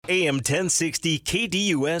AM 1060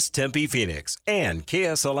 KDUS Tempe Phoenix and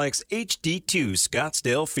KSLX HD2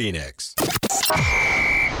 Scottsdale Phoenix.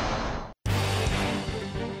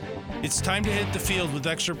 It's time to hit the field with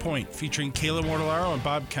Extra Point, featuring Kayla Mortellaro and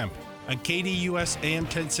Bob Kemp on KDUS AM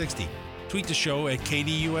 1060. Tweet the show at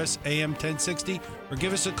KDUS AM 1060 or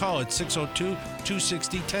give us a call at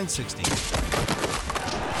 602-260-1060.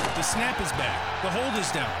 The snap is back. The hold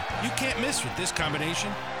is down. You can't miss with this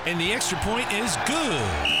combination. And the extra point is good.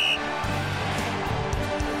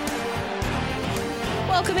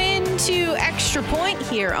 Welcome into Extra Point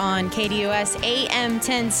here on KDUS AM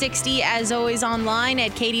 1060. As always, online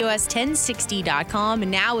at KDUS1060.com.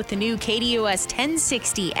 And now with the new KDUS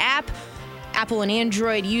 1060 app. Apple and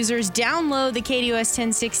Android users, download the KDUS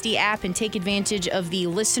 1060 app and take advantage of the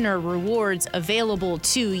listener rewards available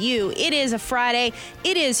to you. It is a Friday.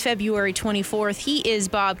 It is February 24th. He is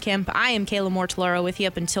Bob Kemp. I am Kayla Mortellaro with you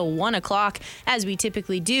up until 1 o'clock, as we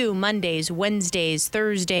typically do Mondays, Wednesdays,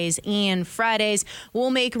 Thursdays, and Fridays.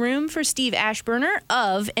 We'll make room for Steve Aschburner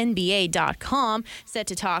of NBA.com, set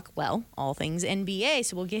to talk, well, all things NBA.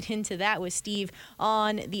 So we'll get into that with Steve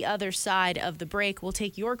on the other side of the break. We'll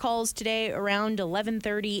take your calls today around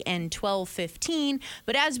 11:30 and 12:15.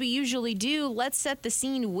 But as we usually do, let's set the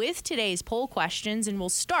scene with today's poll questions, and we'll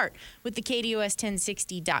start with the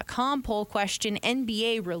KDUS1060.com poll question,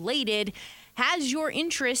 NBA related. Has your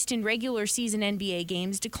interest in regular season NBA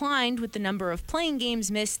games declined with the number of playing games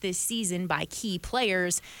missed this season by key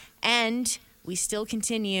players? And we still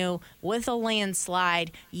continue with a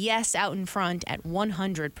landslide. Yes, out in front at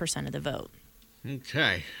 100% of the vote.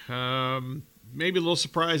 Okay. Maybe a little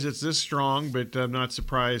surprised it's this strong, but I'm not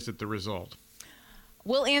surprised at the result.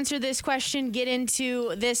 We'll answer this question, get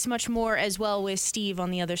into this much more as well with Steve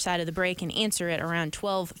on the other side of the break, and answer it around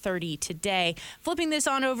 12:30 today. Flipping this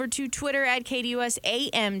on over to Twitter at KDUS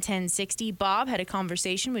AM 1060. Bob had a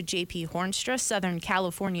conversation with JP Hornstra, Southern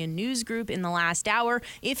California News Group, in the last hour.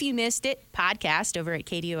 If you missed it, podcast over at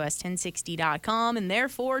KDUS1060.com. And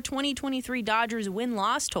therefore, 2023 Dodgers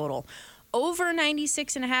win-loss total. Over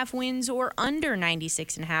 96.5 wins or under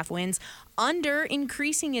 96.5 wins. Under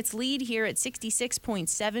increasing its lead here at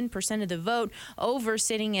 66.7% of the vote. Over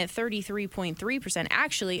sitting at 33.3%.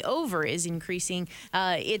 Actually, over is increasing.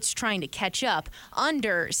 It's trying to catch up.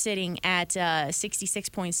 Under sitting at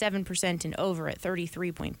 66.7% and over at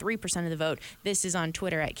 33.3% of the vote. This is on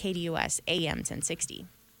Twitter at KDUS AM 1060.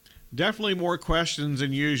 Definitely more questions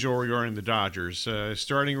than usual regarding the Dodgers.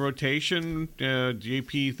 Starting rotation,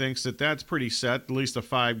 JP thinks that that's pretty set, at least the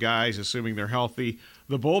 5 guys, assuming they're healthy.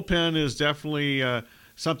 The bullpen is definitely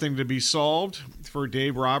something to be solved for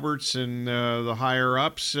Dave Roberts and the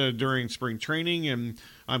higher-ups during spring training, and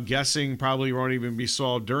I'm guessing probably won't even be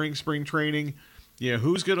solved during spring training. Yeah,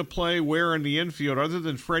 who's going to play where in the infield other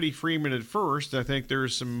than Freddie Freeman at first? I think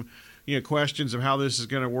there's some questions of how this is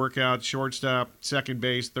going to work out. Shortstop, second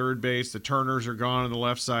base, third base. The Turners are gone on the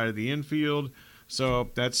left side of the infield, so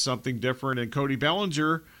that's something different. And Cody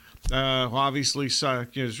Bellinger obviously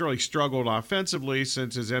has really struggled offensively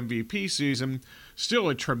since his MVP season. Still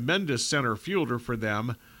a tremendous center fielder for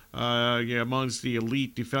them, amongst the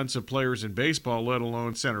elite defensive players in baseball, let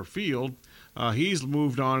alone center field. He's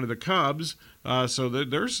moved on to the Cubs. So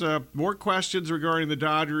there's more questions regarding the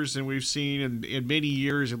Dodgers than we've seen in many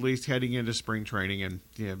years, at least heading into spring training and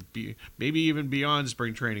maybe even beyond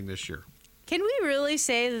spring training this year. Can we really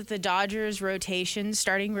say that the Dodgers'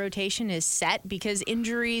 starting rotation is set? Because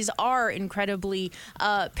injuries are incredibly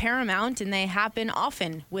paramount, and they happen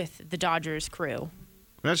often with the Dodgers crew.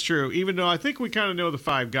 That's true, even though I think we kind of know the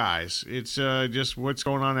 5 guys. It's just what's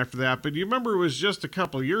going on after that. But you remember it was just a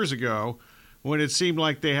couple of years ago when it seemed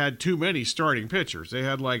like they had too many starting pitchers. They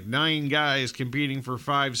had like 9 guys competing for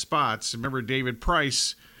 5 spots. Remember David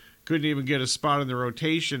Price couldn't even get a spot in the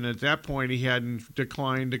rotation. At that point, he hadn't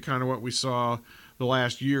declined to kind of what we saw the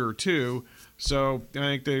last year or two. So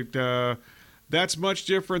I think that that's much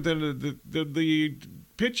different than the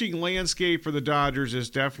pitching landscape for the Dodgers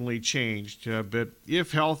has definitely changed. But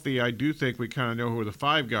if healthy, I do think we kind of know who the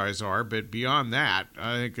 5 guys are. But beyond that,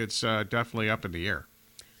 I think it's definitely up in the air.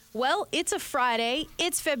 Well, it's a Friday.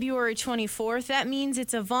 It's February 24th. That means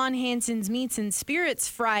it's a Von Hansen's Meats and Spirits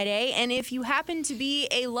Friday. And if you happen to be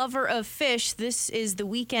a lover of fish, this is the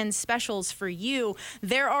weekend specials for you.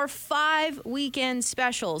 There are 5 weekend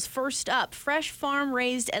specials. First up, fresh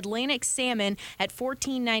farm-raised Atlantic salmon at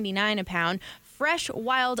 $14.99 a pound. fresh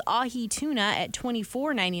wild ahi tuna at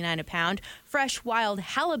 $24.99 a pound, fresh wild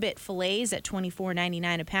halibut fillets at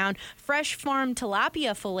 $24.99 a pound, fresh farm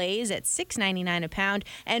tilapia fillets at $6.99 a pound,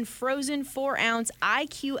 and frozen 4-ounce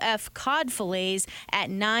IQF cod fillets at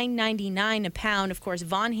 $9.99 a pound. Of course,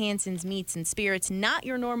 Von Hansen's Meats and Spirits, not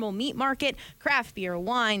your normal meat market. Craft beer,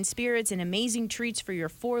 wine, spirits, and amazing treats for your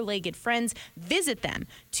four-legged friends. Visit them,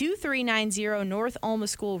 2390 North Alma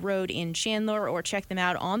School Road in Chandler, or check them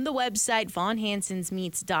out on the website,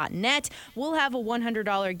 vonhansensmeats.net. We'll have a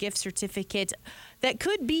 $100 gift certificate that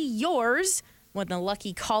could be yours when the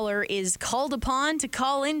lucky caller is called upon to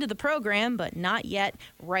call into the program, but not yet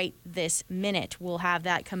right this minute. We'll have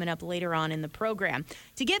that coming up later on in the program.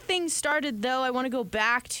 To get things started, though, I want to go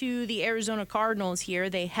back to the Arizona Cardinals here.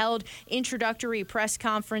 They held introductory press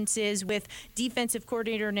conferences with defensive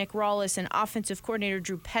coordinator Nick Rawlis and offensive coordinator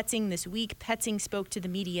Drew Petzing this week. Petzing spoke to the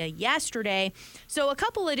media yesterday. So a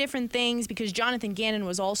couple of different things, because Jonathan Gannon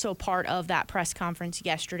was also part of that press conference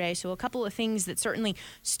yesterday. So a couple of things that certainly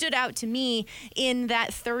stood out to me in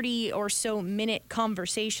that 30 or so minute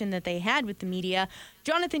conversation that they had with the media.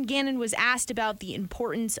 Jonathan Gannon was asked about the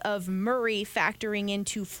importance of Murray factoring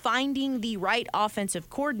into finding the right offensive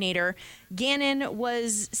coordinator. Gannon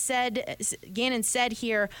said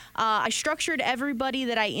here, I structured everybody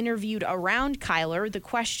that I interviewed around Kyler. The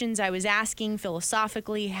questions I was asking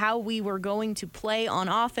philosophically, how we were going to play on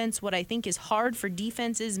offense, what I think is hard for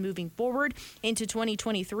defenses moving forward into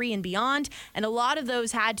 2023 and beyond. And a lot of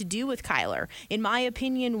those had to do with Kyler. In my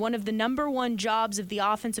opinion, one of the number one jobs of the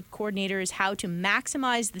offensive coordinator is how to maximize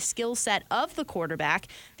the skill set of the quarterback,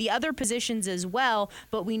 the other positions as well,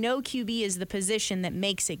 but we know QB is the position that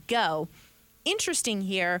makes it go. Interesting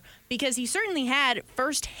here, because he certainly had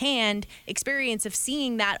firsthand experience of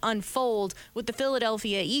seeing that unfold with the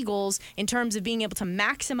Philadelphia Eagles in terms of being able to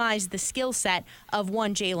maximize the skill set of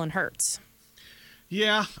one Jalen Hurts.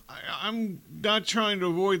 Yeah, I'm not trying to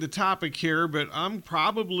avoid the topic here, but I'm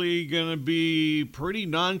probably going to be pretty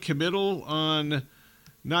non-committal on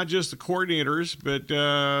not just the coordinators, but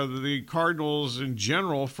the Cardinals in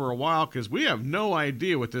general for a while, because we have no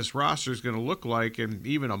idea what this roster is going to look like in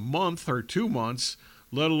even a month or 2 months,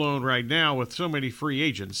 let alone right now with so many free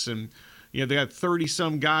agents. And they got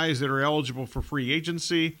 30-some guys that are eligible for free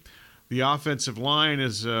agency. The offensive line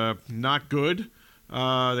is not good.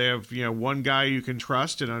 They have one guy you can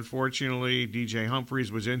trust, and unfortunately DJ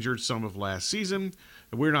Humphries was injured some of last season.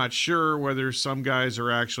 We're not sure whether some guys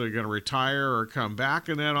are actually going to retire or come back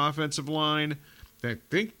in that offensive line. They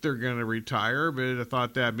think they're going to retire, but I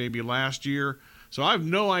thought that maybe last year. So I have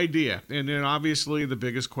no idea. And then obviously the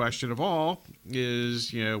biggest question of all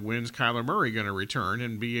is, when's Kyler Murray going to return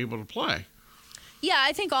and be able to play? Yeah,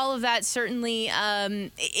 I think all of that certainly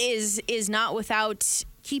is not without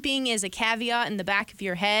keeping as a caveat in the back of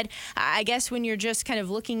your head. I guess when you're just kind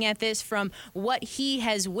of looking at this from what he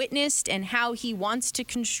has witnessed and how he wants to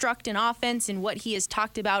construct an offense and what he has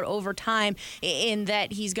talked about over time, in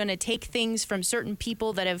that he's going to take things from certain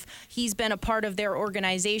people that he's been a part of their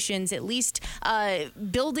organizations, at least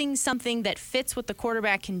building something that fits what the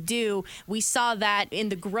quarterback can do. We saw that in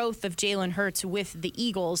the growth of Jalen Hurts with the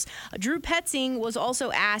Eagles. Drew Petzing was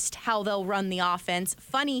also asked how they'll run the offense.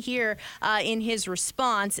 Funny here in his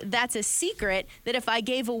response, that's a secret that if I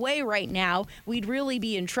gave away right now, we'd really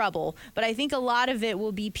be in trouble. But I think a lot of it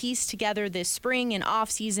will be pieced together this spring and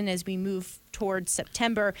off season as we move towards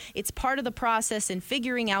September. It's part of the process in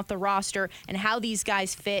figuring out the roster and how these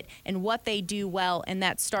guys fit and what they do well, and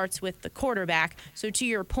that starts with the quarterback. So to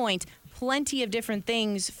your point, plenty of different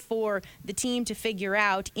things for the team to figure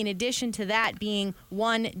out, in addition to that being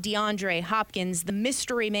one DeAndre Hopkins, the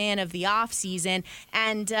mystery man of the offseason,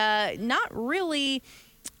 and not really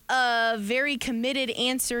a very committed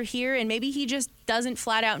answer here, and maybe he just doesn't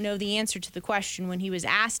flat out know the answer to the question. When he was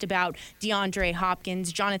asked about DeAndre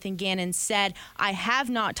Hopkins, Jonathan Gannon said, I have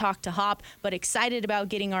not talked to Hop, but excited about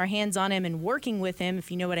getting our hands on him and working with him,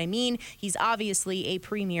 if you know what I mean. He's obviously a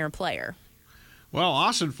premier player. Well,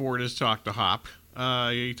 Austin Ford has talked to Hop.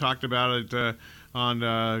 He talked about it on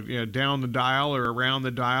down the dial or around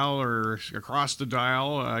the dial or across the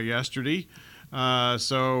dial yesterday.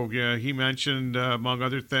 So he mentioned, among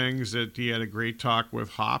other things, that he had a great talk with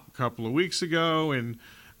Hop a couple of weeks ago, and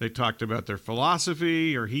they talked about their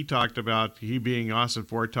philosophy, or he being Austin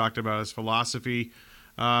Ford, talked about his philosophy.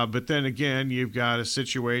 But then again, you've got a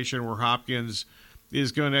situation where Hopkins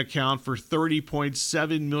is going to account for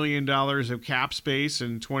 $30.7 million of cap space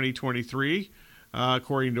in 2023,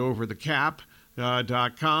 according to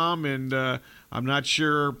OverTheCap.com. And I'm not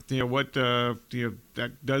sure what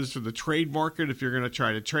that does for the trade market if you're going to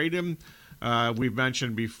try to trade him. We've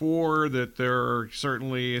mentioned before that there are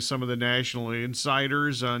certainly some of the national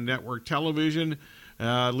insiders on network television.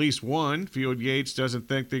 At least one, Field Yates, doesn't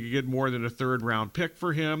think they could get more than a third-round pick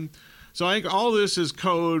for him. So I think all this is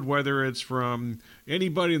code, whether it's from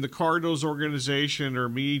anybody in the Cardinals organization or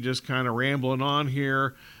me just kind of rambling on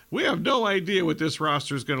here. We have no idea what this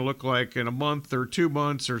roster is going to look like in a month or 2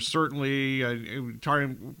 months, or certainly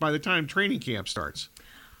by the time training camp starts.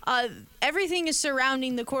 Everything is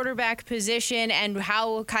surrounding the quarterback position and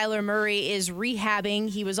how Kyler Murray is rehabbing.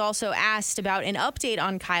 He was also asked about an update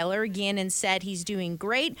on Kyler. Gannon said he's doing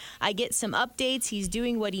great. I get some updates. He's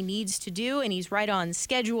doing what he needs to do, and he's right on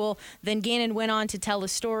schedule. Then Gannon went on to tell a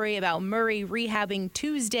story about Murray rehabbing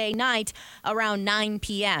Tuesday night around 9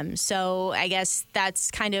 p.m. So I guess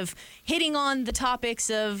that's kind of hitting on the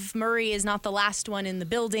topics of Murray is not the last one in the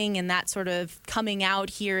building, and that sort of coming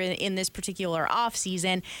out here in this particular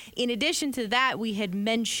offseason. In addition to that, we had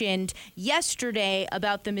mentioned yesterday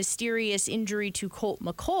about the mysterious injury to Colt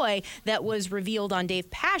McCoy that was revealed on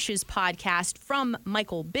Dave Pash's podcast from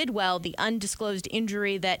Michael Bidwell, the undisclosed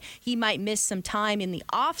injury that he might miss some time in the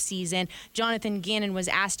offseason. Jonathan Gannon was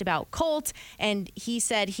asked about Colt, and he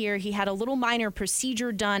said here he had a little minor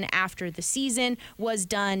procedure done after the season was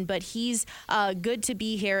done, but he's good to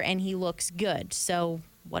be here and he looks good. So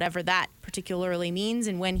whatever that particularly means,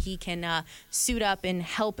 and when he can suit up and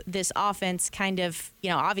help this offense kind of,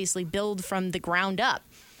 obviously build from the ground up.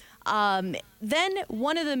 Then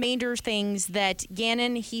one of the major things that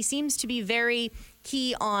Gannon, he seems to be very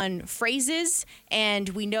key on phrases, and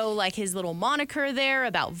we know like his little moniker there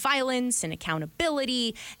about violence and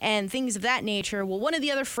accountability and things of that nature. Well, one of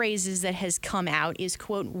the other phrases that has come out is,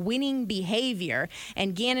 quote, winning behavior.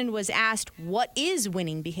 And Gannon was asked, what is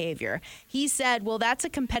winning behavior? He said, well, that's a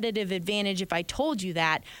competitive advantage if I told you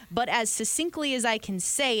that, but as succinctly as I can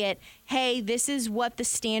say it, hey, this is what the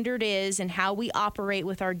standard is and how we operate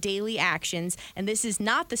with our daily actions, and this is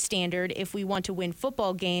not the standard if we want to win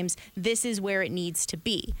football games. This is where it needs to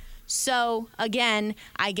be. So, again,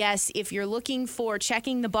 I guess if you're looking for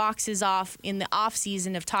checking the boxes off in the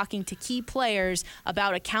offseason of talking to key players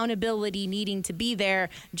about accountability needing to be there,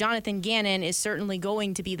 Jonathan Gannon is certainly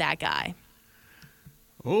going to be that guy.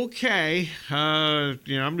 Okay,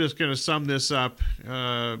 I'm just going to sum this up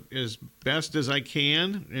as best as I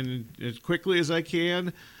can and as quickly as I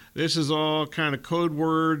can. This is all kind of code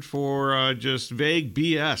word for just vague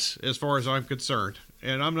BS as far as I'm concerned.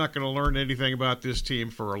 And I'm not going to learn anything about this team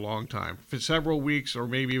for a long time, for several weeks or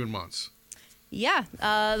maybe even months. Yeah,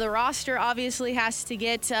 the roster obviously has to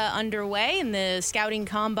get underway, and the scouting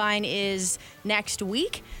combine is next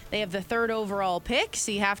week. They have the 3rd overall pick,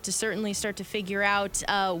 so you have to certainly start to figure out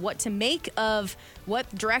what to make of what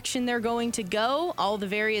direction they're going to go, all the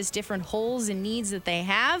various different holes and needs that they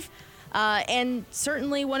have. And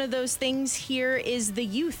certainly one of those things here is the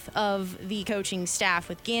youth of the coaching staff,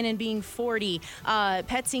 with Gannon being 40,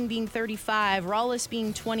 Petzing being 35, Rawlis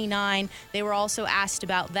being 29. They were also asked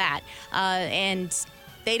about that. And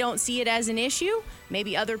they don't see it as an issue.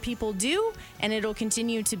 Maybe other people do, and it'll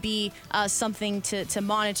continue to be something to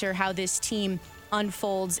monitor how this team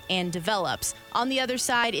unfolds and develops. On the other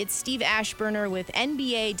side, it's Steve Aschburner with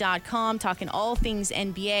NBA.com talking all things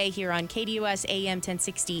NBA here on KDUS AM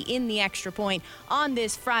 1060 in the Extra Point on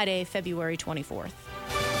this Friday, February 24th.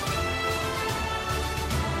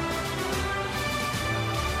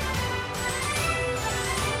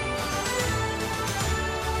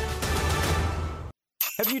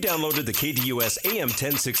 Have you downloaded the KDUS AM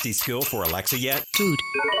 1060 skill for Alexa yet? Food.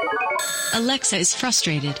 Alexa is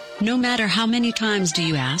frustrated. No matter how many times do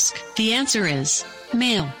you ask, the answer is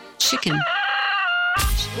mail, chicken.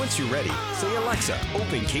 Once you're ready, say, Alexa,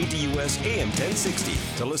 open KDUS AM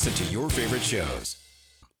 1060 to listen to your favorite shows.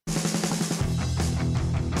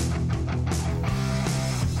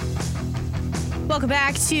 Welcome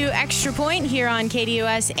back to Extra Point here on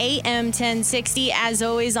KDUS AM 1060. As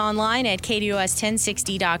always, online at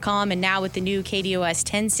KDUS1060.com, and now with the new KDUS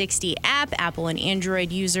 1060 app, Apple and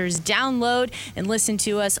Android users download and listen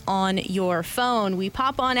to us on your phone. We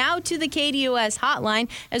pop on out to the KDUS hotline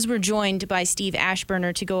as we're joined by Steve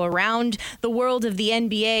Aschburner to go around the world of the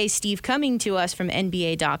NBA. Steve coming to us from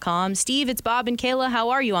NBA.com. Steve, it's Bob and Kayla. How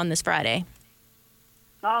are you on this Friday?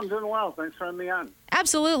 I'm doing well. Thanks for having me on.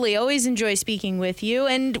 Absolutely. Always enjoy speaking with you.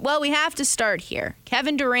 And, well, we have to start here.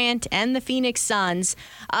 Kevin Durant and the Phoenix Suns.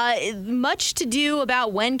 Much to do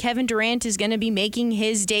about when Kevin Durant is going to be making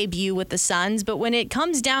his debut with the Suns. But when it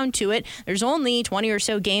comes down to it, there's only 20 or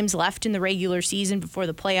so games left in the regular season before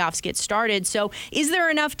the playoffs get started. So is there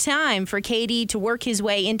enough time for KD to work his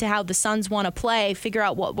way into how the Suns want to play, figure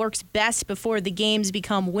out what works best before the games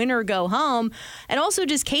become win or go home? And also,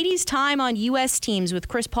 does KD's time on U.S. teams with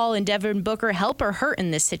Chris Paul and Devin Booker help or hurt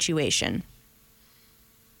in this situation?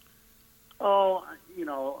 Oh,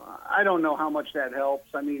 I don't know how much that helps.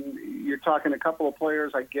 I mean, you're talking a couple of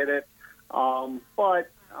players, I get it. But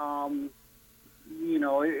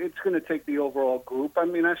it's going to take the overall group. I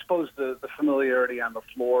mean, I suppose the familiarity on the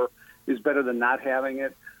floor is better than not having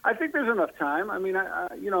it. I think there's enough time. I mean,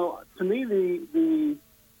 to me, the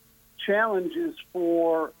challenge is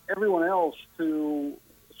for everyone else to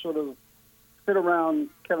sort of fit around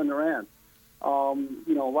Kevin Durant. A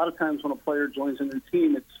lot of times when a player joins a new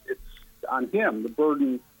team, it's on him, the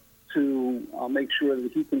burden to make sure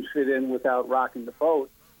that he can fit in without rocking the boat.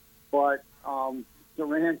 But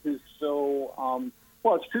Durant is so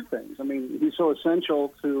it's two things. I mean, he's so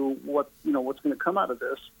essential to what's going to come out of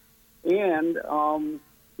this, and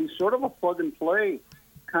he's sort of a plug and play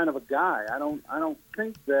kind of a guy. I don't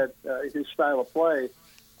think that his style of play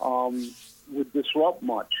would disrupt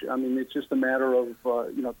much. I mean, it's just a matter of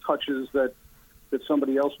touches that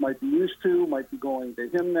somebody else might be used to, might be going to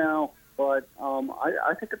him now. But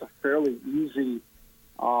I think it's a fairly easy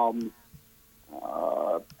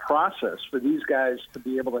process for these guys to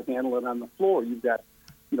be able to handle it on the floor. You've got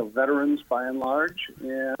veterans by and large,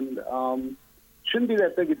 and shouldn't be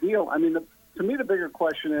that big a deal. I mean, to me, the bigger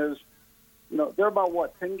question is, they're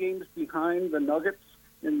about 10 games behind the Nuggets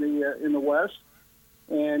in the West,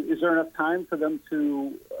 and is there enough time for them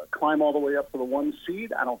to climb all the way up to the 1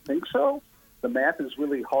 seed? I don't think so. The math is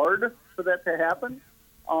really hard for that to happen.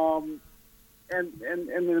 And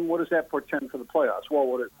then what does that portend for the playoffs? Well,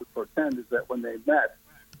 what it would portend is that when they met,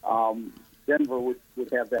 Denver would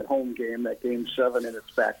have that home game, that Game 7 in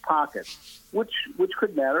its back pocket, which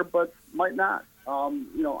could matter, but might not.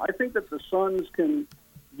 I think that the Suns can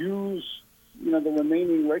use the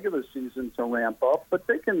remaining regular season to ramp up, but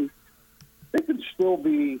they can still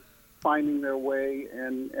be finding their way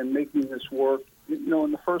and making this work. In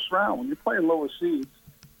the first round, when you're playing lower seeds,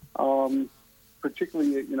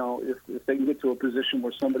 particularly if they can get to a position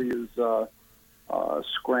where somebody is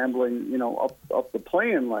scrambling, up the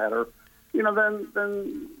play-in ladder,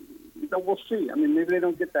 then we'll see. I mean, maybe they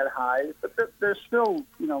don't get that high, but they're still,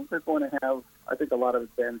 they're going to have, I think, a lot of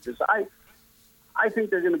advantages. I think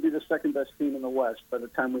they're going to be the second best team in the West by the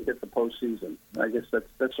time we hit the postseason. I guess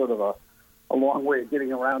that's sort of a long way of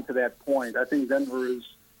getting around to that point. I think Denver is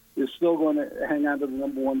still going to hang on to the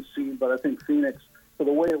number 1 seed, but I think Phoenix, for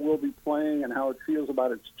the way it will be playing and how it feels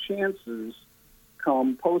about its chances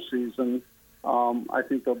come postseason, I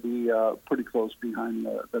think they'll be pretty close behind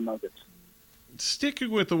the Nuggets.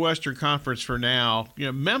 Sticking with the Western Conference for now,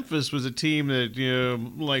 Memphis was a team that,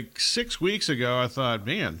 like 6 weeks ago, I thought,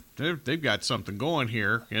 man, they've got something going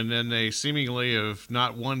here. And then they seemingly have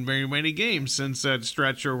not won very many games since that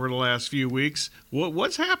stretch over the last few weeks.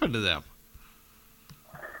 What's happened to them?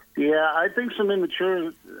 Yeah, I think some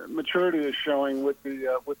maturity is showing with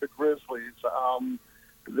the Grizzlies.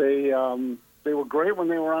 They were great when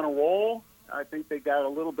they were on a roll. I think they got a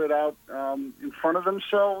little bit out in front of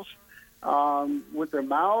themselves with their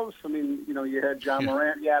mouths. I mean, you had John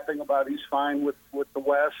Morant yapping about he's fine with the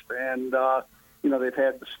West, and they've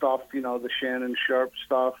had the stuff, the Shannon Sharp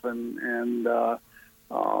stuff, and that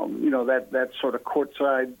sort of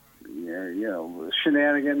courtside,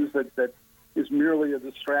 shenanigans that is merely a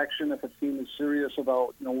distraction if a team is serious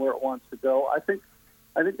about where it wants to go. I think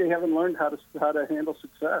they haven't learned how to handle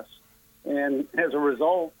success, and as a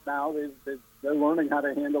result, now they're learning how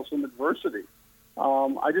to handle some adversity.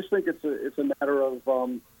 I just think it's a matter of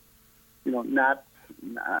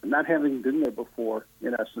not having been there before,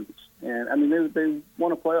 in essence. And I mean they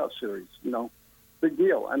won a playoff series, big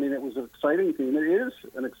deal. I mean it was an exciting team. It is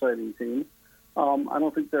an exciting team. I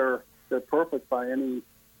don't think they're perfect by any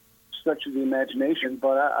stretch of the imagination,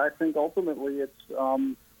 but I think ultimately it's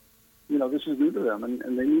this is new to them,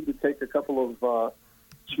 and they need to take a couple of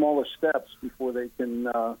smaller steps before they can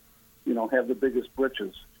have the biggest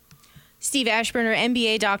britches. Steve Aschburner,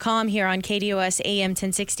 NBA.com here on KDOS AM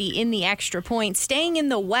 1060 in the Extra Point. Staying in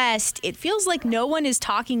the West, it feels like no one is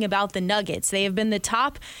talking about the Nuggets. They have been the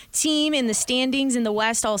top team in the standings in the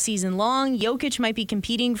West all season long. Jokic might be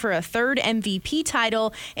competing for a third MVP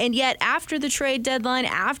title, and yet after the trade deadline,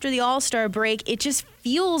 after the All-Star break, it just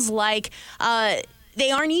feels like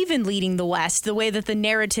they aren't even leading the West the way that the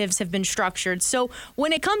narratives have been structured. So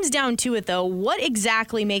when it comes down to it, though, what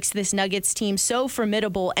exactly makes this Nuggets team so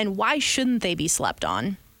formidable, and why shouldn't they be slept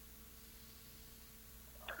on?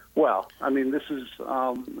 Well, I mean, this is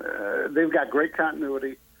they've got great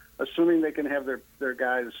continuity, assuming they can have their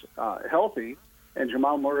guys healthy. And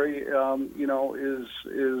Jamal Murray,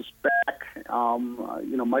 is back.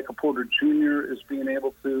 Michael Porter Jr. is being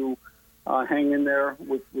able to hang in there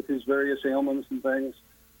with his various ailments and things.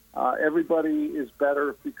 Everybody is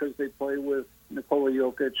better because they play with Nikola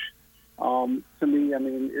Jokic. To me, I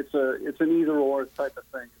mean, it's an either-or type of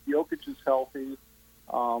thing. If Jokic is healthy,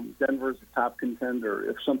 Denver's a top contender.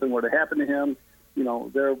 If something were to happen to him,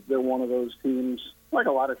 they're one of those teams, like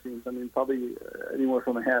a lot of teams. I mean, probably anywhere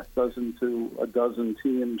from a half dozen to a dozen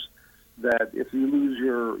teams that if you lose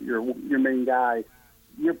your main guy,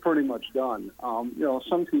 you're pretty much done.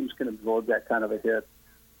 Some teams can absorb that kind of a hit,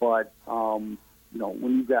 but when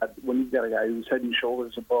you've got a guy who's head and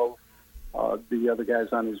shoulders above the other guys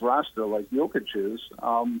on his roster, like Jokic is,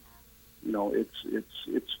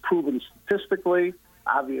 it's proven statistically.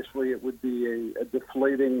 Obviously, it would be a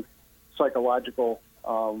deflating psychological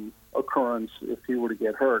occurrence if he were to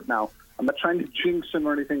get hurt. Now, I'm not trying to jinx him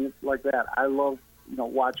or anything like that. I love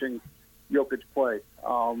watching Jokic play.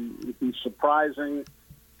 He's surprising,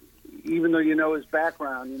 even though his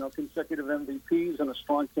background. Consecutive MVPs and a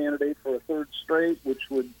strong candidate for a third straight, which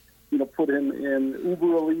would put him in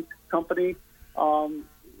uber elite company.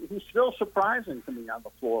 He's still surprising to me on the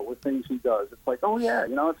floor with things he does. It's like, oh yeah,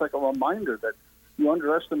 it's like a reminder that you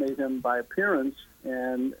underestimate him by appearance,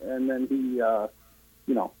 and then he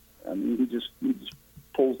just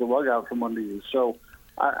pulls the rug out from under you. So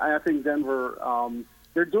I think Denver,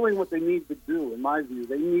 they're doing what they need to do. In my view,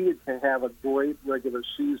 they needed to have a great regular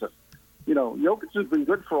season. Jokic has been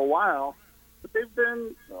good for a while, but they've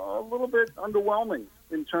been a little bit underwhelming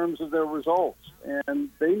in terms of their results, and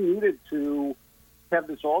they needed to have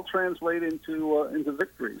this all translate into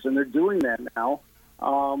victories, and they're doing that now.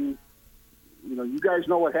 You guys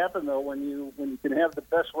know what happened though when you can have the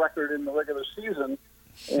best record in the regular season,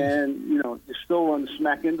 and you still run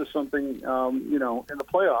smack into something, in the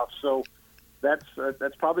playoffs. So that's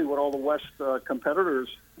probably what all the West competitors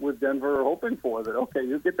with Denver are hoping for. That okay,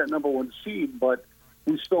 you'll get that number one seed, but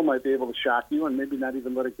we still might be able to shock you and maybe not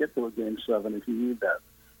even let it get to a Game 7 if you need that.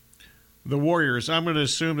 The Warriors, I'm going to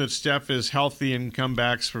assume that Steph is healthy and can come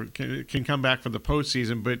back for the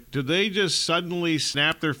postseason, but do they just suddenly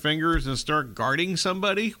snap their fingers and start guarding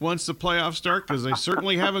somebody once the playoffs start? Because they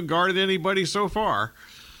certainly haven't guarded anybody so far.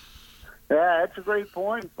 Yeah, that's a great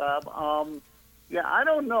point, Bob. I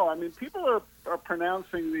don't know. I mean, people are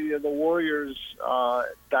pronouncing the Warriors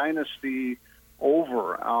dynasty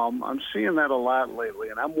over. I'm seeing that a lot lately,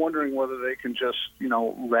 and I'm wondering whether they can just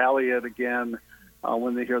rally it again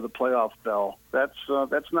when they hear the playoff bell. That's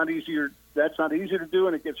not easier. That's not easy to do,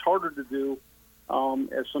 and it gets harder to do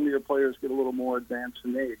as some of your players get a little more advanced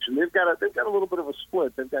in age. And they've got a little bit of a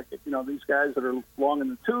split. They've got these guys that are long in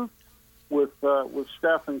the tooth with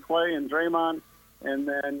Steph and Clay and Draymond, and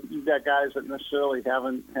then you've got guys that necessarily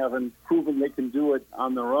haven't proven they can do it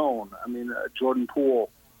on their own. I mean, Jordan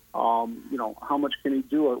Poole. How much can he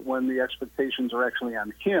do it when the expectations are actually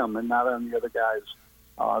on him and not on the other guys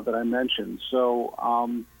that I mentioned? So,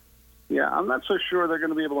 I'm not so sure they're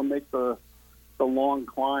going to be able to make the long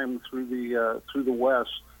climb through the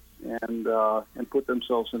West and put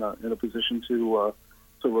themselves in a position to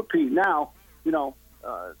repeat. Now,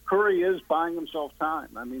 Curry is buying himself time.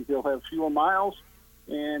 I mean, he'll have fewer miles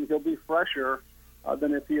and he'll be fresher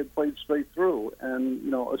than if he had played straight through.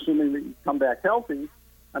 And assuming that you come back healthy,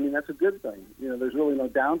 I mean, that's a good thing. There's really no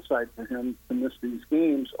downside for him to miss these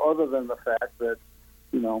games other than the fact that,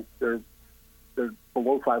 they're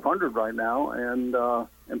below 500 right now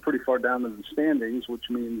and pretty far down in the standings, which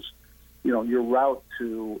means, your route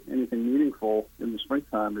to anything meaningful in the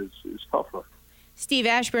springtime is tougher. Steve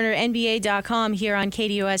Aschburner, NBA.com, here on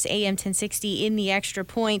KDUS AM 1060 in the Extra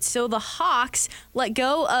Point. So the Hawks let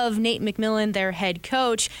go of Nate McMillan, their head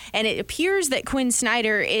coach, and it appears that Quinn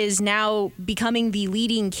Snyder is now becoming the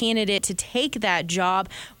leading candidate to take that job.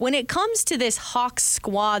 When it comes to this Hawks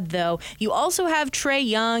squad, though, you also have Trae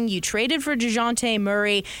Young. You traded for DeJounte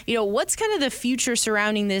Murray. What's kind of the future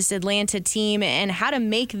surrounding this Atlanta team and how to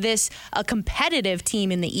make this a competitive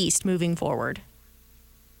team in the East moving forward?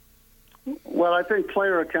 Well, I think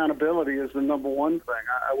player accountability is the number one thing.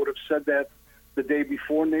 I would have said that the day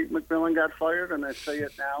before Nate McMillan got fired, and I say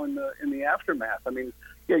it now in the aftermath. I mean,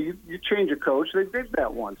 you change a coach. They did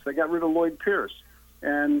that once. They got rid of Lloyd Pierce,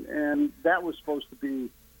 and that was supposed to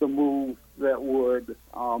be the move that would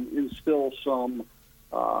instill some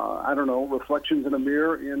I don't know, reflections in a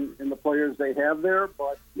mirror in the players they have there.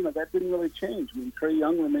 But, that didn't really change. I mean, Trae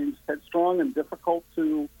Young remains headstrong and difficult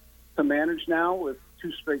to manage now with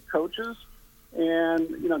two straight coaches.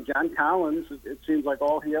 And, John Collins, it seems like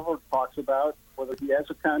all he ever talks about, whether he has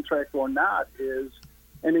a contract or not, is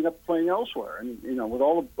ending up playing elsewhere. And, with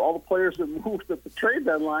all the players that moved at the trade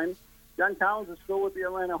deadline, John Collins is still with the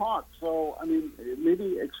Atlanta Hawks. So, I mean,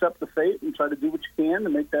 maybe accept the fate and try to do what you can to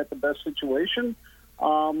make that the best situation.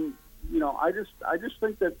 I just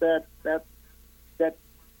think that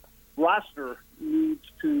roster needs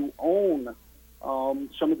to own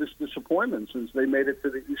some of this disappointment since they made it to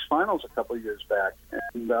the East Finals a couple of years back,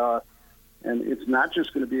 and it's not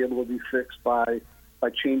just going to be able to be fixed by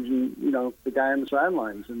changing the guy on the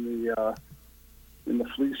sidelines in the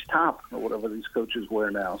fleece top or whatever these coaches wear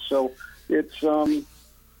now. So it's Trae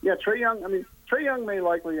Young. I mean, Trae Young may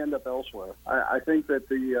likely end up elsewhere. I think that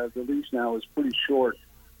the leash now is pretty short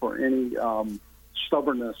for any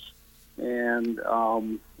stubbornness and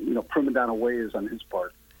prima donna ways on his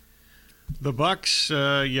part. The Bucks,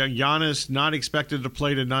 Giannis not expected to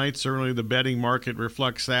play tonight. Certainly, the betting market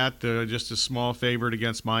reflects that. Just a small favorite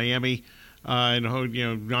against Miami, and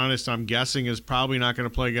Giannis, I'm guessing, is probably not going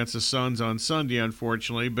to play against the Suns on Sunday,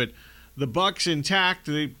 unfortunately. But the Bucks intact.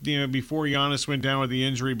 Before Giannis went down with the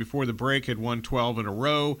injury before the break, had won 12 in a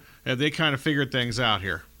row. Have they kind of figured things out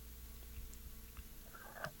here?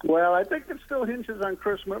 Well, I think it still hinges on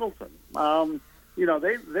Chris Middleton.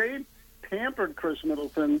 They pampered Chris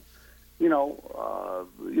Middleton.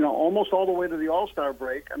 Almost all the way to the All-Star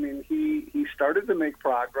break. I mean, he started to make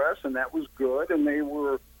progress, and that was good. And they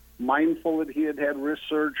were mindful that he had wrist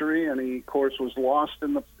surgery, and he, of course, was lost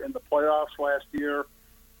in the playoffs last year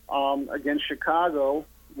against Chicago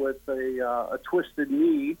with a twisted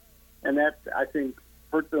knee, and that I think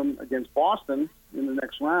hurt them against Boston in the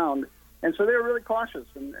next round. And so they were really cautious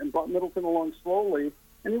and brought Middleton along slowly,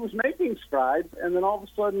 and he was making strides. And then all of a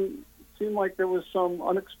sudden, seemed like there was some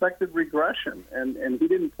unexpected regression, and he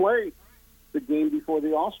didn't play the game before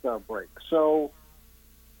the All-Star break. So,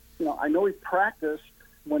 I know he practiced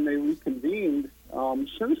when they reconvened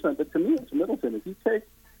since then, but to me it's Middleton. If you take,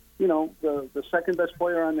 the second best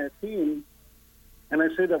player on that team, and I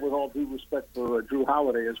say that with all due respect for Drew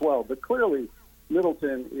Holiday as well, but clearly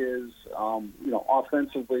Middleton is,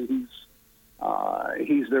 offensively he's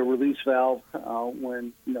their release valve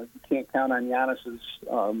when you can't count on Giannis's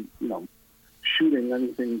shooting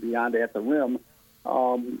anything beyond at the rim.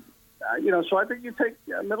 So I think you take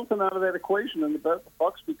Middleton out of that equation, and the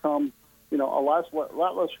Bucks become a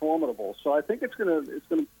lot less formidable. So I think it's gonna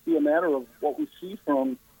be a matter of what we see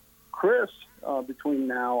from Chris between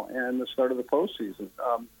now and the start of the postseason.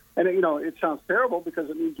 And it sounds terrible because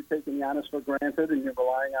it means you're taking Giannis for granted and you're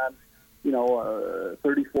relying on a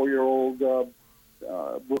 34-year-old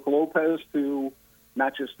Brook Lopez to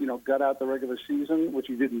not just gut out the regular season, which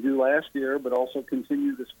he didn't do last year, but also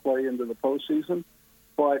continue this play into the postseason.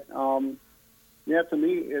 But to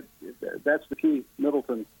me, that's the key.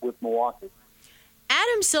 Middleton with Milwaukee.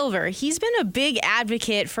 Adam Silver, he's been a big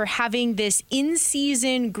advocate for having this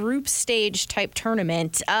in-season group stage type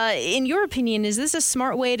tournament. In your opinion, is this a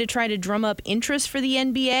smart way to try to drum up interest for the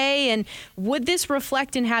NBA? And would this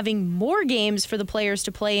reflect in having more games for the players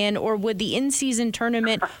to play in, or would the in-season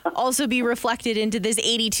tournament also be reflected into this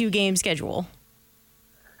 82-game schedule?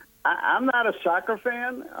 I'm not a soccer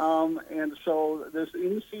fan, and so this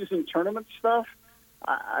in-season tournament stuff,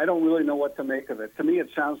 I don't really know what to make of it. To me, it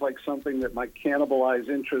sounds like something that might cannibalize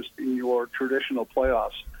interest in your traditional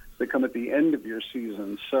playoffs that come at the end of your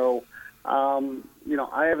season. So,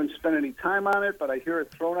 I haven't spent any time on it, but I hear it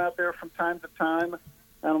thrown out there from time to time.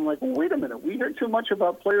 And I'm like, well, wait a minute. We hear too much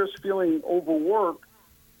about players feeling overworked,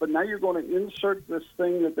 but now you're going to insert this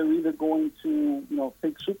thing that they're either going to,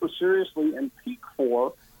 take super seriously and peak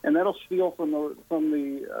for, and that'll steal from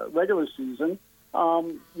the regular season.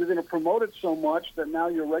 You're going to promote it so much that now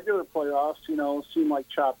your regular playoffs, seem like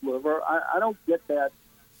chopped liver. I don't get that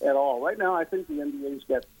at all. Right now, I think the NBA's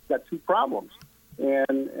got two problems.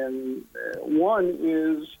 And one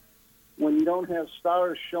is when you don't have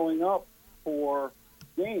stars showing up for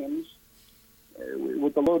games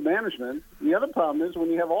with the load management. The other problem is when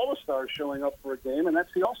you have all the stars showing up for a game, and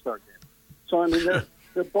that's the All-Star game. So, I mean,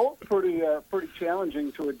 they're both pretty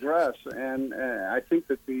challenging to address. And I think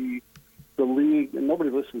that the league, and nobody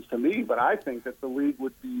listens to me, but I think that the league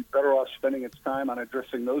would be better off spending its time on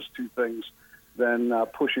addressing those two things than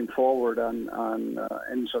pushing forward on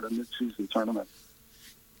any sort of mid-season tournament.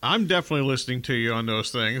 I'm definitely listening to you on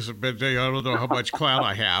those things, but I don't know how much clout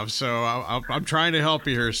I have, so I'm trying to help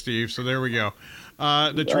you here, Steve. So there we go.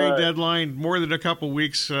 The trade deadline, more than a couple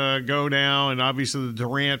weeks go now, and obviously the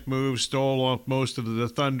Durant move stole off most of the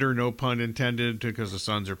thunder, no pun intended, because the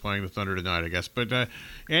Suns are playing the Thunder tonight, I guess. But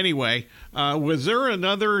anyway, was there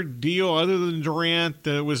another deal other than Durant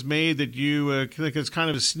that was made that you think is kind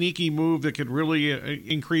of a sneaky move that could really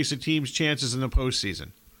increase a team's chances in the postseason?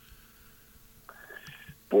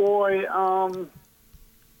 Boy, I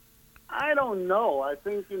don't know. I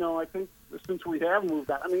think since we have moved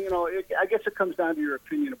on, I guess it comes down to your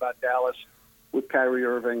opinion about Dallas with Kyrie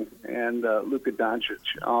Irving and Luka Doncic.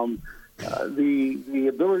 The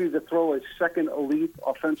ability to throw a second elite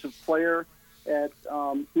offensive player at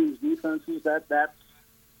teams' defenses,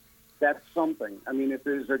 that's something. I mean, if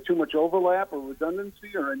there's too much overlap or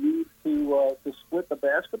redundancy or a need to split the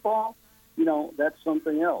basketball, that's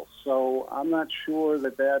something else. So I'm not sure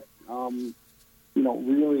that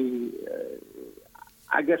really.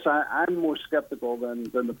 I guess I'm more skeptical than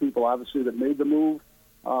the people, obviously, that made the move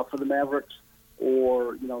for the Mavericks,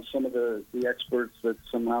 or some of the experts that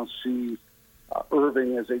somehow see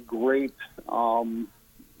Irving as a great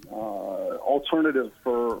alternative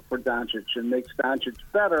for Doncic and makes Doncic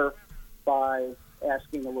better by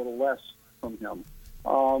asking a little less from him.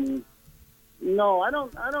 No, I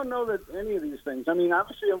don't know that any of these things. I mean,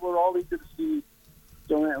 obviously, we're all eager to see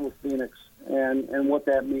Durant with Phoenix and what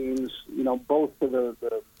that means. Both to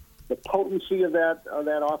the potency of that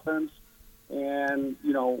offense, and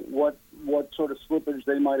what sort of slippage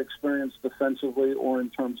they might experience defensively or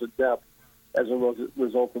in terms of depth as a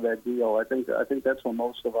result of that deal. I think that's where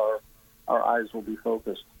most of our eyes will be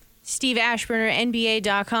focused. Steve Aschburner,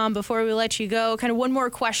 NBA.com. Before we let you go, kind of one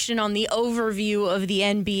more question on the overview of the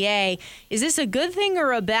NBA. Is this a good thing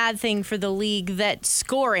or a bad thing for the league that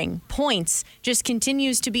scoring, points, just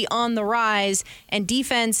continues to be on the rise and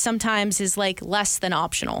defense sometimes is like less than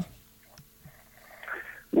optional?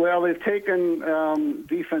 Well, they've taken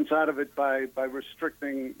defense out of it by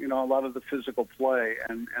restricting, a lot of the physical play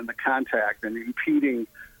and the contact and impeding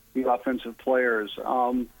the offensive players.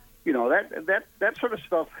 That sort of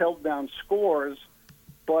stuff held down scores,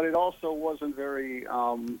 but it also wasn't very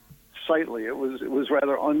sightly. It was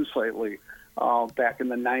rather unsightly back in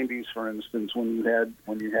the '90s, for instance, when you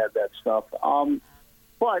had that stuff.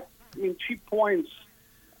 But cheap points,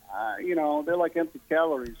 they're like empty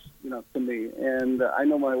calories, to me, and I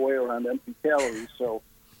know my way around empty calories. So,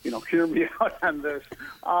 hear me out on this.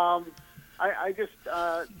 I just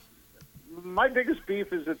my biggest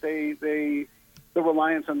beef is that the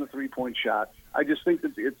reliance on the three-point shot. I just think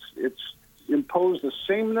that it's imposed a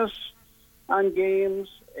sameness on games.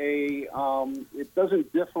 It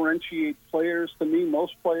doesn't differentiate players to me.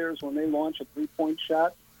 Most players, when they launch a three-point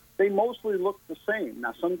shot, they mostly look the same.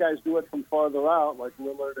 Now, some guys do it from farther out, like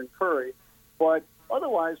Lillard and Curry, but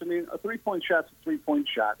otherwise, a three-point shot's a three-point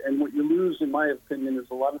shot. And what you lose, in my opinion, is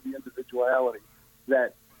a lot of the individuality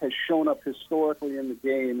that has shown up historically in the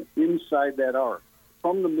game inside that arc,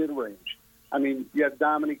 from the mid-range. You have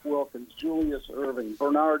Dominique Wilkins, Julius Irving,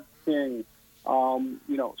 Bernard King,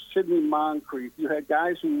 Sidney Moncrief. You had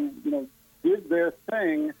guys who, did their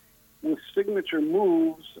thing with signature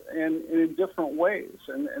moves and in different ways.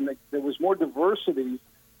 And there was more diversity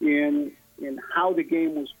in how the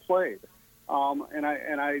game was played. And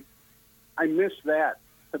I miss that,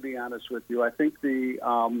 to be honest with you. I think the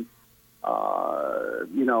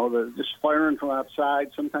just firing from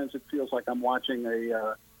outside, sometimes it feels like I'm watching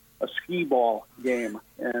a skee ball game,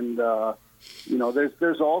 and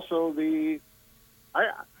there's also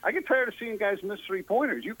I get tired of seeing guys miss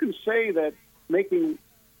 3-pointers. You can say that making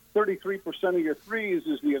 33% of your threes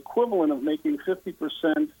is the equivalent of making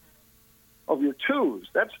 50% of your 2's.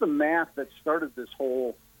 That's the math that started this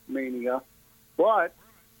whole mania. But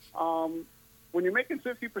when you're making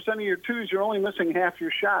 50% of your 2's, you're only missing half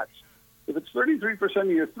your shots. If it's 33%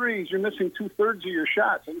 of your threes, you're missing 2/3 of your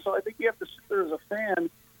shots. And so I think you have to sit there as a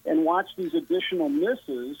fan and watch these additional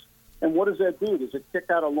misses. And what does that do? Does it kick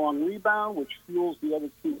out a long rebound, which fuels the other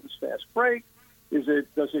team's fast break? Does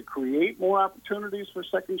it create more opportunities for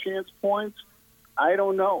second chance points? I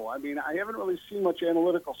don't know. I haven't really seen much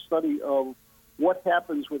analytical study of what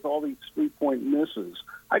happens with all these 3-point misses.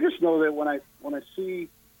 I just know that when I see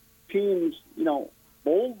teams,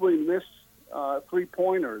 boldly miss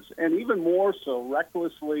 3-pointers, and even more so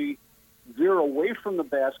recklessly veer away from the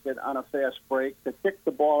basket on a fast break to kick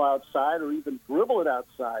the ball outside or even dribble it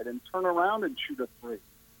outside and turn around and shoot a 3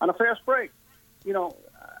 on a fast break.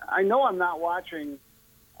 I know I'm not watching,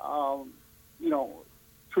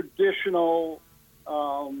 traditional, I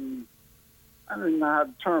don't even know how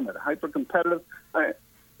to term it, hyper-competitive.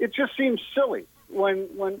 it just seems silly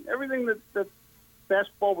when everything that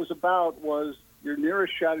basketball was about was your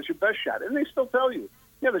nearest shot is your best shot. And they still tell you,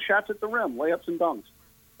 yeah, the shots at the rim, layups and dunks.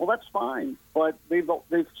 Well, that's fine, but they've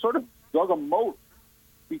sort of dug a moat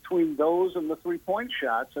between those and the three-point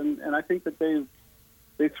shots, and I think that they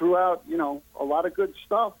threw out, a lot of good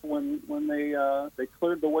stuff when they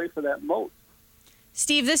cleared the way for that moat.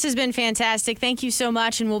 Steve, this has been fantastic. Thank you so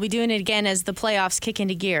much, and we'll be doing it again as the playoffs kick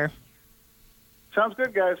into gear. Sounds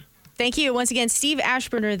good, guys. Thank you. Once again, Steve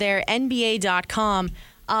Aschburner there, NBA.com.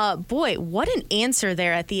 Boy, what an answer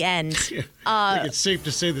there at the end. I think it's safe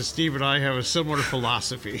to say that Steve and I have a similar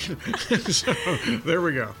philosophy. So there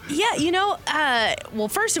we go. Yeah, well,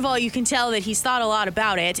 first of all, you can tell that he's thought a lot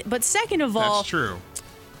about it. But second of all, that's true.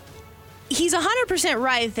 He's 100%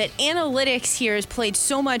 right that analytics here has played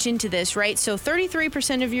so much into this, right? So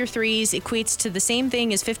 33% of your threes equates to the same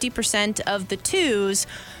thing as 50% of the twos.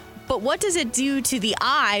 But what does it do to the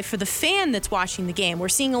eye for the fan that's watching the game? We're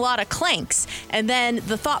seeing a lot of clanks. And then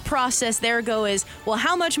the thought process there is, well,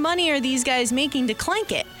 how much money are these guys making to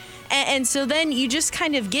clank it? And so then you just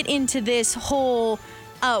kind of get into this whole,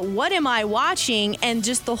 what am I watching? And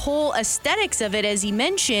just the whole aesthetics of it, as he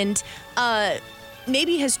mentioned,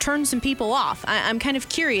 maybe has turned some people off. I'm kind of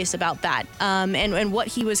curious about that and what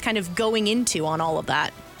he was kind of going into on all of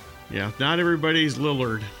that. Yeah, not everybody's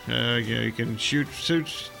Lillard. You can shoot.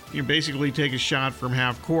 You basically take a shot from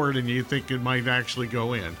half court and you think it might actually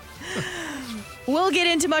go in. We'll get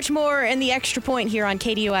into much more in the Extra Point here on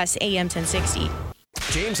KDUS AM 1060.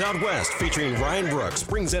 James Out West featuring Ryan Brooks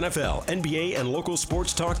brings NFL, NBA, and local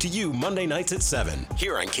sports talk to you Monday nights at 7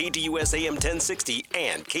 here on KDUS AM 1060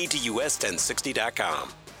 and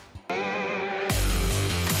KDUS1060.com.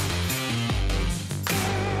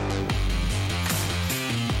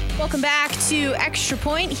 Welcome back to Extra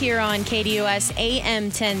Point here on KDUS AM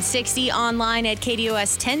 1060, online at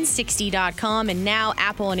KDUS1060.com, and now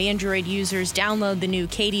Apple and Android users download the new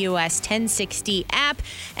KDUS 1060 app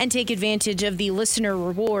and take advantage of the listener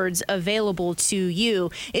rewards available to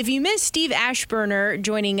you. If you missed Steve Aschburner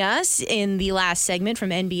joining us in the last segment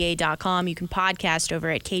from NBA.com, you can podcast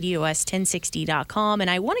over at KDUS1060.com,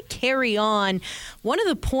 and I want to carry on one of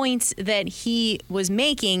the points that he was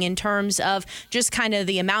making in terms of just kind of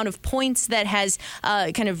the amount of points that has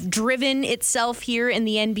kind of driven itself here in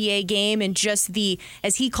the NBA game, and just the,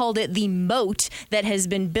 as he called it, the moat that has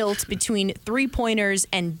been built between three-pointers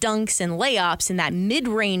and dunks and layups, and that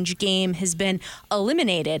mid-range game has been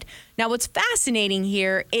eliminated. Now, what's fascinating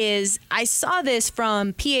here is I saw this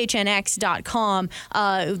from PHNX.com.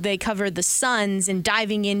 They covered the Suns and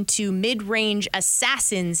diving into mid-range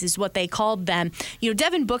assassins is what they called them.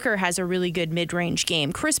 Devin Booker has a really good mid-range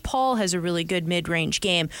game. Chris Paul has a really good mid-range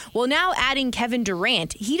game. Well, now adding Kevin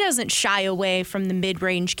Durant, he doesn't shy away from the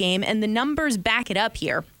mid-range game, and the numbers back it up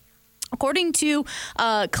here. According to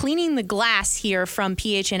Cleaning the Glass here from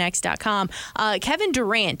PHNX.com, Kevin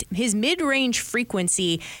Durant, his mid-range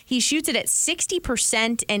frequency, he shoots it at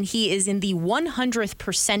 60%, and he is in the 100th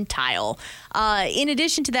percentile. In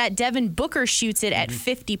addition to that, Devin Booker shoots it at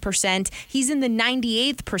 50%. He's in the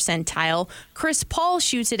 98th percentile. Chris Paul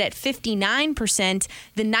shoots it at 59%,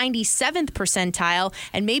 the 97th percentile.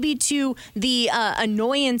 And maybe to the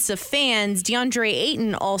annoyance of fans, DeAndre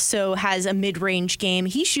Ayton also has a mid-range game.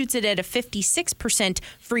 He shoots it at a 56%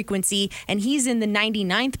 frequency, and he's in the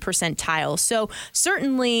 99th percentile. So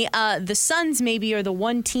certainly the Suns maybe are the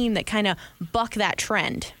one team that kind of buck that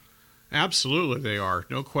trend. Absolutely, they are.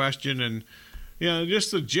 No question. And,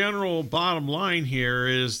 just the general bottom line here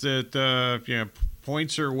is that,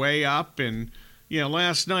 points are way up. And,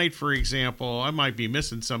 last night, for example, I might be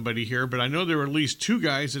missing somebody here, but I know there were at least two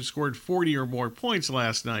guys that scored 40 or more points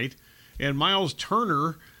last night. And Miles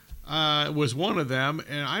Turner was one of them,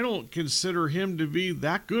 and I don't consider him to be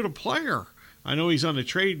that good a player. I know he's on the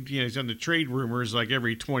trade, he's on the trade rumors like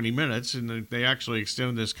every 20 minutes, and they actually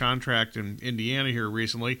extended this contract in Indiana here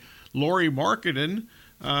recently. Lauri Markkanen,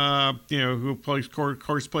 who plays, of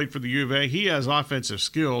course, played for the U of A, he has offensive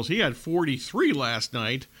skills. He had 43 last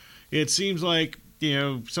night. It seems like,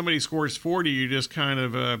 somebody scores 40, you just kind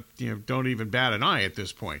of, don't even bat an eye at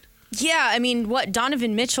this point. Yeah, I mean,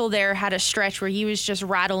 Donovan Mitchell there had a stretch where he was just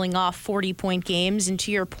rattling off 40-point games. And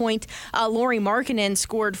to your point, Lauri Markkanen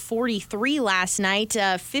scored 43 last night,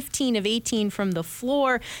 15 of 18 from the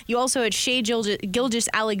floor. You also had Shai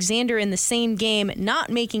Gilgeous-Alexander in the same game, not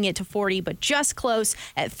making it to 40, but just close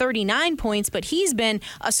at 39 points. But he's been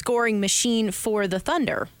a scoring machine for the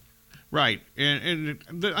Thunder. Right, and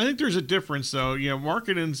I think there's a difference, though.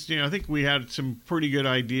 Markkanen's, I think we had some pretty good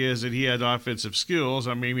ideas that he had offensive skills.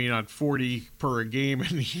 I mean, maybe not 40 per game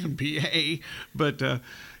in the NBA, but,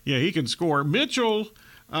 he can score. Mitchell,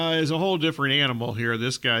 is a whole different animal here.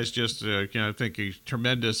 This guy's just, I think, a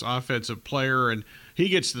tremendous offensive player, and he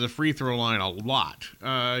gets to the free throw line a lot.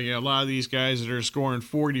 A lot of these guys that are scoring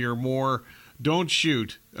 40 or more don't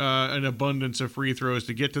shoot an abundance of free throws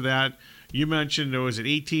to get to that. You mentioned, was it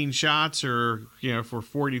 18 shots or, for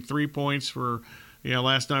 43 points for,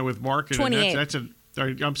 last night with Mark? 28.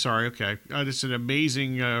 I'm sorry. Okay. It's an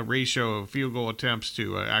amazing ratio of field goal attempts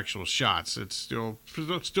to actual shots. It's still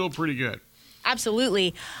pretty good.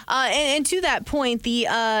 Absolutely. And to that point,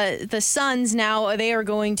 the Suns now, they are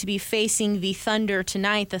going to be facing the Thunder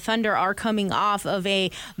tonight. The Thunder are coming off of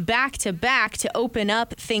a back-to-back to open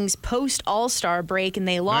up things post-All-Star break, and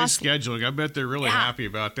they lost. Nice scheduling. I bet they're really happy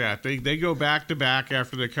about that. They go back-to-back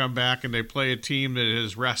after they come back, and they play a team that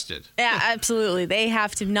is rested. Yeah, absolutely. They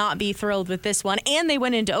have to not be thrilled with this one. And they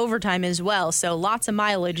went into overtime as well, so lots of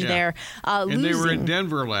mileage there. And they were in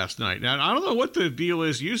Denver last night. Now, I don't know what the deal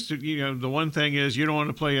is. The one thing is you don't want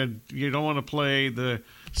to play the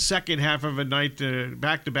second half of a night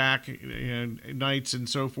back-to-back nights and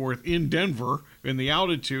so forth in Denver in the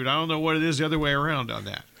altitude. I don't know what it is the other way around on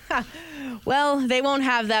that. Well, they won't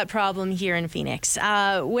have that problem here in Phoenix.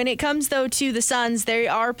 When it comes, though, to the Suns, they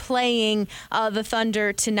are playing the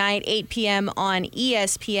Thunder tonight, 8 p.m. on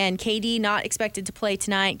ESPN. KD not expected to play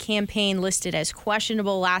tonight. Campaign listed as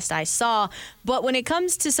questionable last I saw. But when it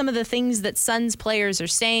comes to some of the things that Suns players are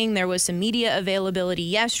saying, there was some media availability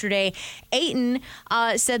yesterday. Ayton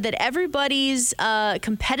said that everybody's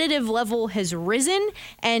competitive level has risen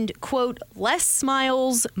and, quote, less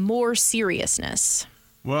smiles, more seriousness.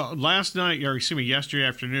 Well, yesterday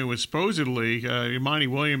afternoon was supposedly, Imani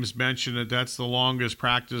Williams mentioned that that's the longest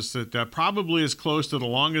practice, that probably is close to the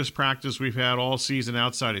longest practice we've had all season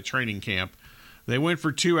outside of training camp. They went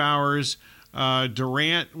for 2 hours.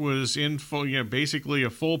 Durant was in full, basically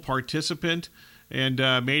a full participant and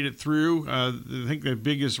made it through. I think the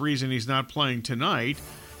biggest reason he's not playing tonight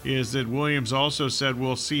is that Williams also said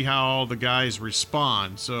we'll see how all the guys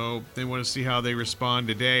respond. So they want to see how they respond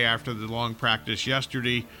today after the long practice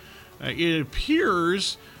yesterday. It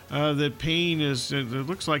appears that Payne it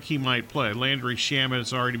looks like he might play. Landry Shamet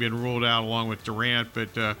has already been ruled out along with Durant, but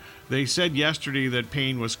they said yesterday that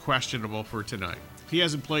Payne was questionable for tonight. He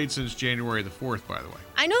hasn't played since January the 4th, by the way.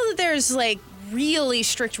 I know that there's really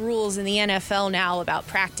strict rules in the NFL now about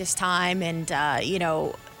practice time and,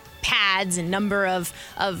 pads and number of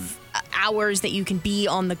hours that you can be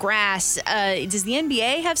on the grass. Does the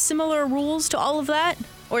NBA have similar rules to all of that?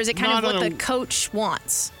 Or is it kind of what the coach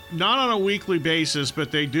wants? Not on a weekly basis,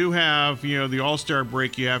 but they do have, the All-Star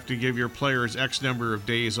break. You have to give your players X number of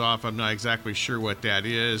days off. I'm not exactly sure what that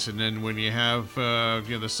is. And then when you have,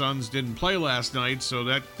 the Suns didn't play last night, so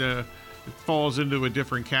that falls into a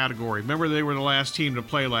different category. Remember, they were the last team to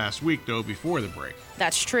play last week, though, before the break.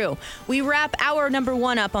 That's true. We wrap our number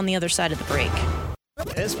one up on the other side of the break.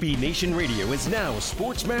 SB Nation Radio is now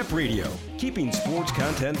Sports Map Radio, keeping sports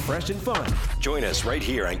content fresh and fun. Join us right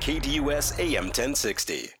here on KDUS AM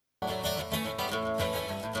 1060.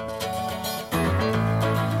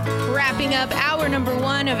 Wrapping up our number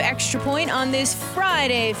one of Extra Point on this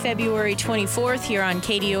Friday, February 24th, here on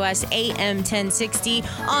KDUS AM 1060,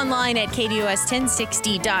 online at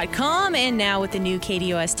KDUS1060.com, and now with the new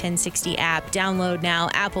KDUS 1060 app. Download now,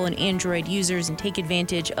 Apple and Android users, and take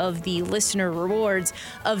advantage of the listener rewards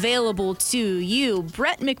available to you.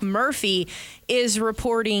 Brett McMurphy is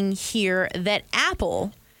reporting here that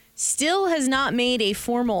Apple still has not made a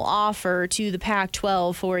formal offer to the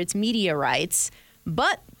Pac-12 for its media rights,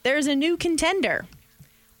 but there's a new contender.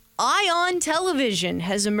 Ion Television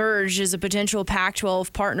has emerged as a potential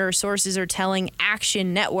Pac-12 partner, sources are telling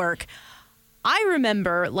Action Network. I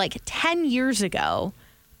remember 10 years ago,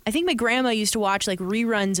 I think my grandma used to watch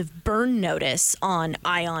reruns of Burn Notice on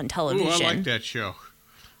Ion Television. Ooh, I like that show.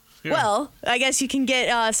 Yeah. Well, I guess you can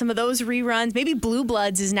get some of those reruns. Maybe Blue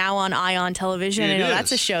Bloods is now on Ion Television. I know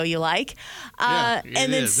that's a show you like.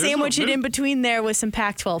 And then sandwich it in between there with some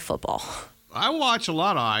Pac-12 football. I watch a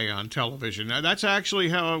lot of Ion Television. That's actually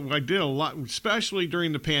how I did a lot, especially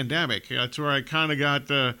during the pandemic. That's where I kind of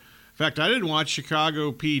got in fact, I didn't watch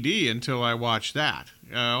Chicago PD until I watched that.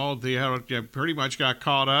 Pretty much got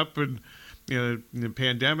caught up in the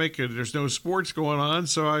pandemic, and there's no sports going on,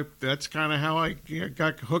 so that's kind of how I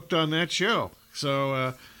got hooked on that show.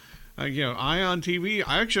 So, Ion TV,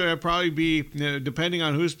 I'd probably be, depending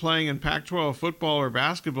on who's playing in Pac-12 football or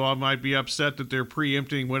basketball, I might be upset that they're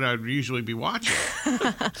preempting what I'd usually be watching.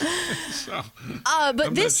 So, but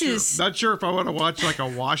I'm not sure if I want to watch a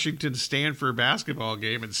Washington-Stanford basketball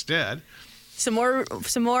game instead. Some more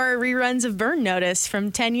reruns of Burn Notice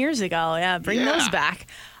from 10 years ago. Yeah, bring those back.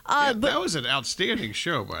 That was an outstanding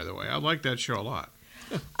show, by the way. I like that show a lot.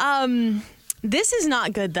 This is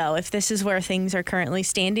not good, though, if this is where things are currently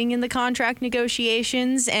standing in the contract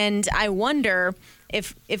negotiations. And I wonder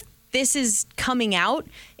if this is coming out,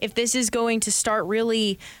 if this is going to start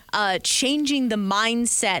really changing the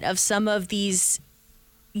mindset of some of these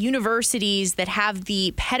universities that have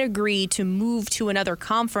the pedigree to move to another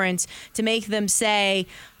conference, to make them say,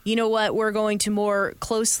 you know what, we're going to more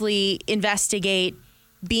closely investigate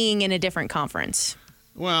being in a different conference.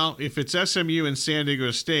 Well, if it's SMU and San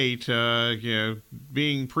Diego State,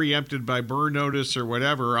 being preempted by burn notice or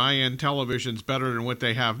whatever, IN television's better than what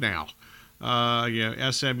they have now.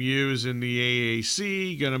 SMU's in the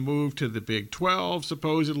AAC, going to move to the Big 12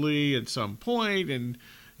 supposedly at some point, and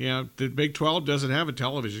the Big 12 doesn't have a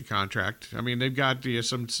television contract. I mean, they've got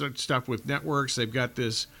some stuff with networks. They've got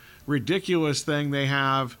this ridiculous thing they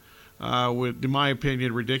have. In my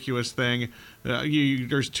opinion, ridiculous thing.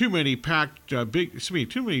 There's too many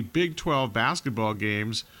too many Big 12 basketball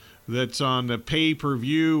games that's on the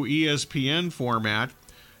pay-per-view ESPN format,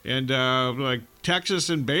 and like Texas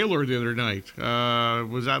and Baylor the other night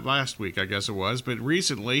was that last week, I guess it was, but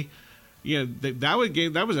recently,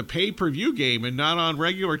 that was a pay-per-view game and not on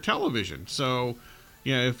regular television. So,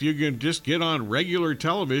 if you can just get on regular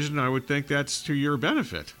television, I would think that's to your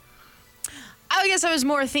benefit. I guess I was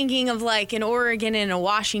more thinking of like an Oregon and a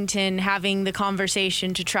Washington having the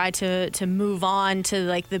conversation to try to move on to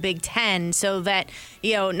like the Big Ten, so that,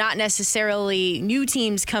 not necessarily new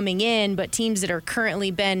teams coming in, but teams that are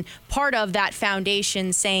currently been part of that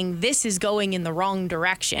foundation saying this is going in the wrong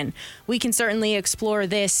direction. We can certainly explore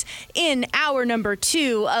this in hour number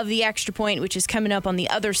 2 of the Extra Point, which is coming up on the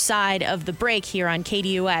other side of the break here on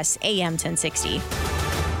KDUS AM 1060.